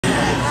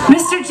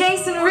Mr.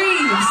 Jason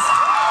Reeves.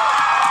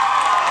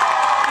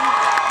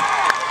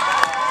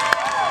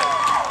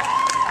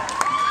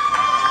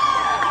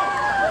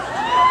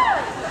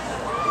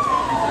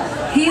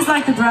 He's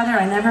like the brother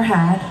I never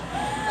had.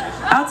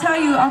 I'll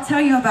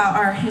tell you about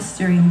our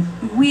history.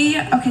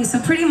 Okay, so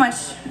pretty much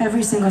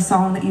every single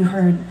song that you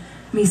heard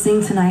me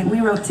sing tonight, we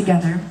wrote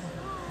together.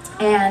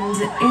 And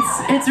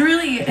it's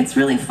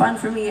really fun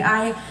for me.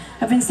 I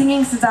have been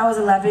singing since I was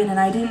 11, and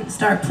I didn't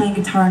start playing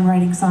guitar and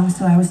writing songs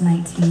till I was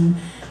 19.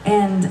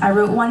 And I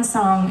wrote one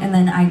song, and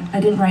then I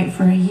didn't write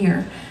for a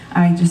year.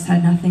 I just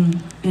had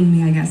nothing in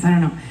me, I guess, I don't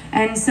know.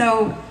 And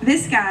so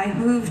this guy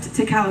moved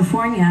to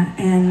California,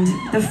 and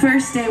the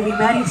first day we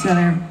met each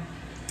other,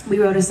 we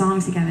wrote a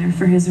song together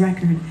for his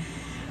record.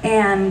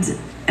 And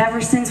ever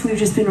since, we've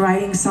just been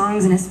writing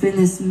songs, and it's been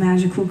this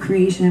magical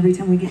creation. Every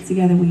time we get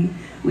together, we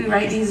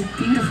write these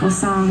beautiful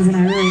songs, and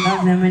I really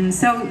love them. And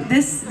so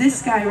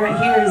this guy right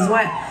here is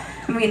what,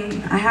 I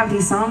mean, I have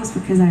these songs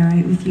because I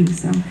write with you,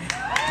 so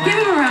give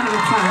him a round of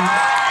applause.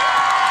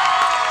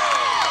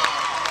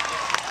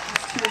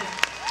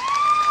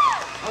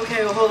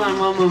 Okay, well, hold on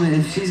one moment.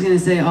 If she's gonna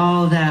say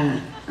all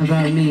that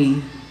about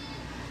me,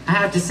 I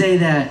have to say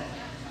that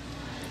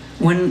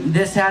when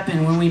this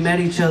happened, when we met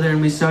each other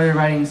and we started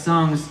writing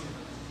songs,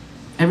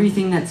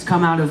 everything that's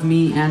come out of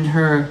me and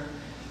her,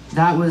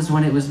 that was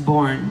when it was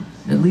born,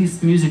 at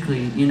least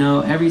musically. You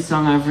know, every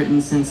song I've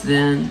written since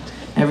then,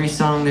 every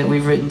song that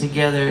we've written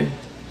together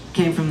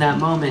came from that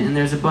moment, and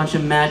there's a bunch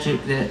of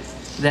magic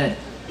that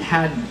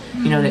had,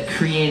 you know, that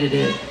created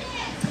it.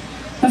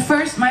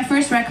 My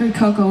first record,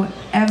 Coco,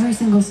 every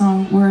single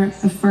song were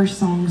the first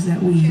songs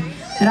that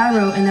I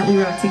wrote and that we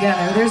wrote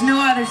together. There's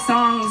no other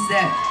songs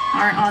that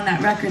aren't on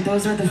that record.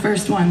 Those are the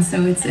first ones,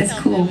 so it's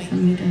cool for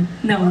me to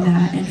know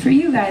that, and for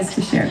you guys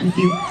to share it with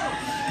you.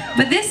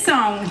 But this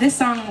song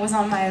was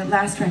on my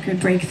last record,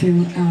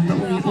 Breakthrough,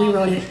 but we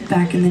wrote it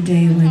back in the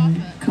day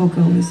when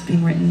Coco was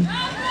being written.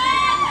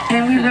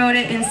 And we wrote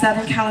it in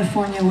Southern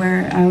California,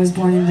 where I was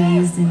born and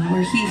raised, and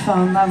where he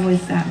fell in love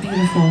with that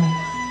beautiful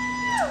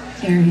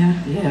area.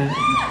 Yeah,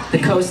 the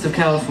coast of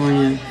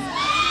California.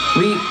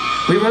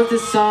 We wrote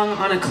this song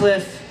on a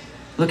cliff,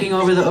 looking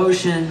over the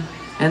ocean,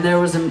 and there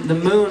was the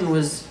moon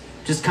was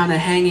just kind of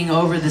hanging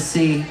over the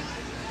sea,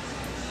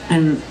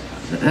 and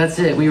that's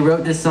it. We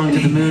wrote this song to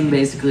the moon,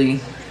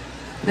 basically.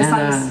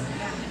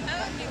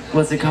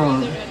 What's it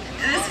called?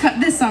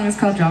 This song is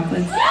called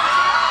Droplets.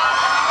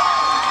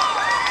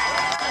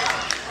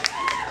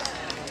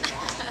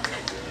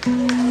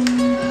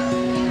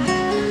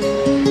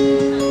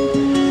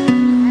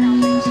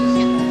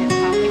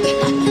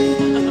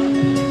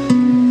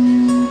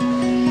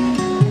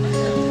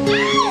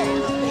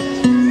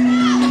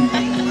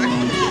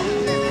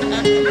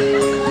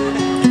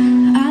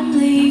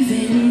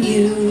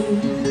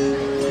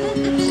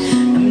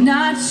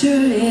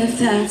 If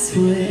that's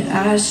what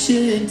I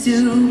should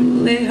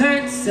do, it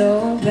hurts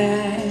so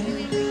bad.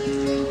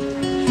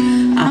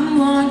 I'm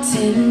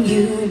wanting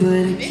you,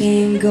 but I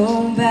can't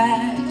go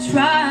back.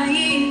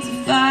 Trying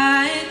to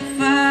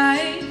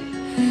fight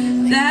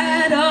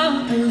that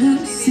all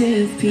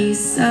elusive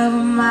piece of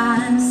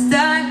mine,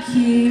 stuck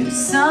here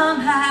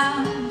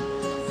somehow.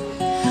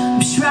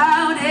 I'm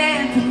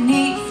shrouded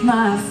beneath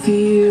my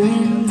fear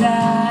and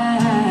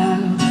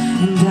doubt,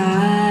 and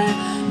I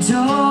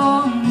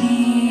don't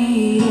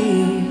need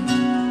it,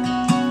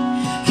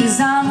 'cause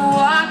I'm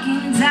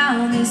walking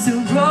down this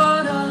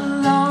road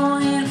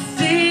alone, and I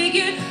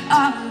figured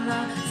all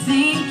I'm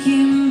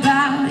thinking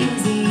about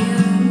is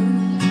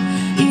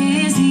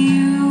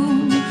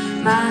you,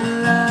 my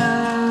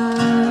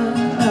love.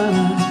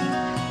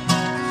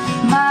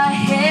 My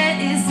head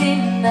is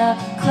in a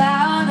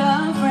cloud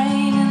of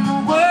rain, and the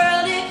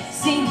world, it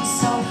seems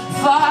so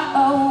far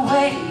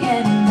away,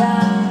 and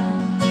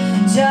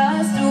I'm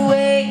just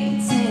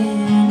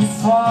waiting to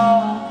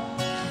fall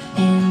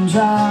in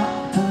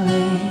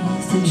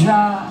droplets,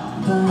 droplets.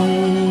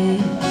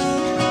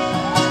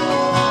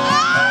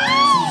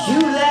 So you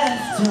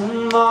left a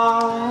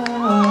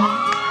mark,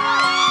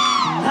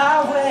 and I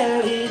wear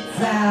it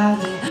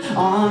proudly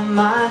on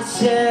my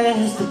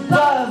chest,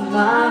 above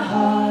my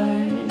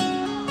heart,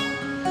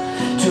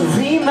 to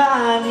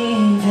remind me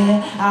that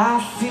I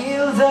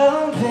feel the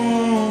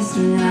best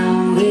when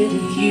I'm with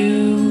you.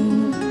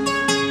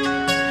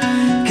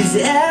 'Cause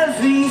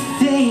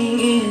everything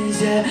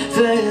is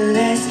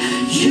effortless,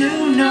 you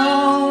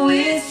know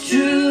it's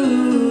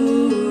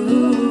true.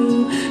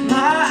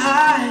 My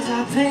eyes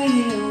are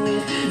painted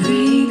with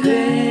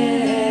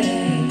regret,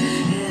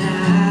 and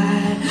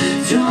I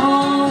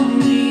don't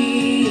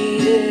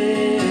need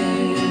it.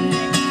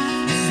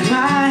 'Cause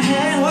my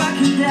head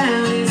walking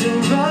down is a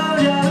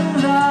road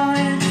alone,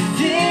 and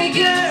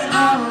figure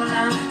all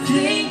I'm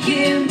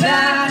thinking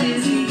about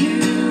is you,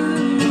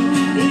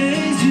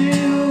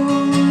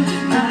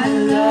 my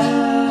love.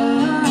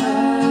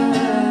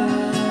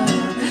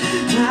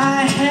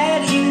 My head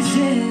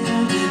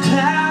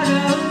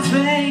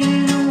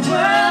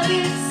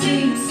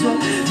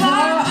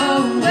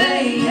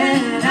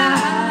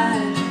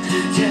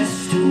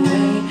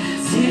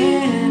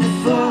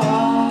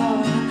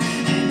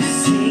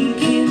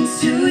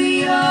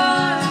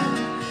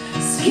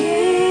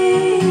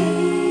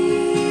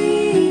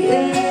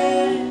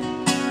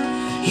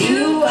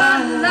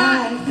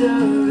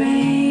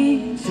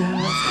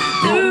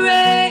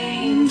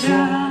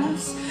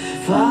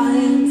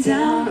looking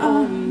down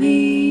on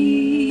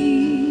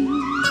me.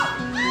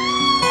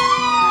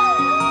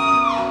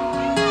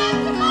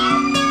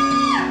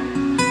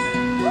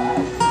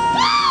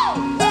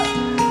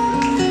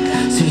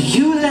 So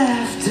you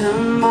left a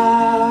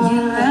mark.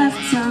 You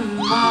left a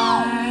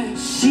mark.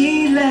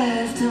 She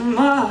left a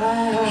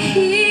mark.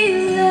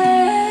 He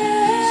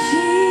left.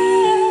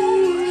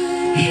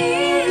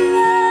 He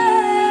left.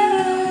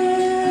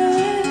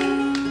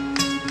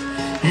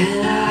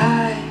 And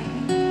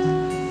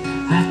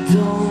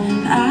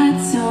I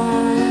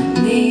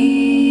don't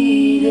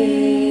need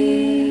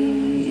it.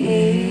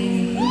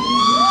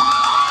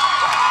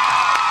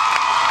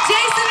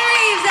 Jason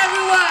Reeves,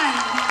 everyone.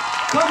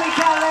 Colbie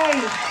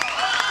Caillat,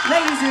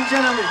 ladies and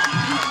gentlemen.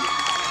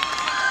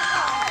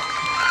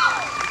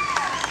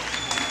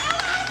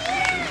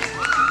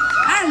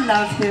 I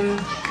love him.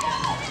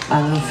 I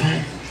love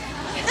her.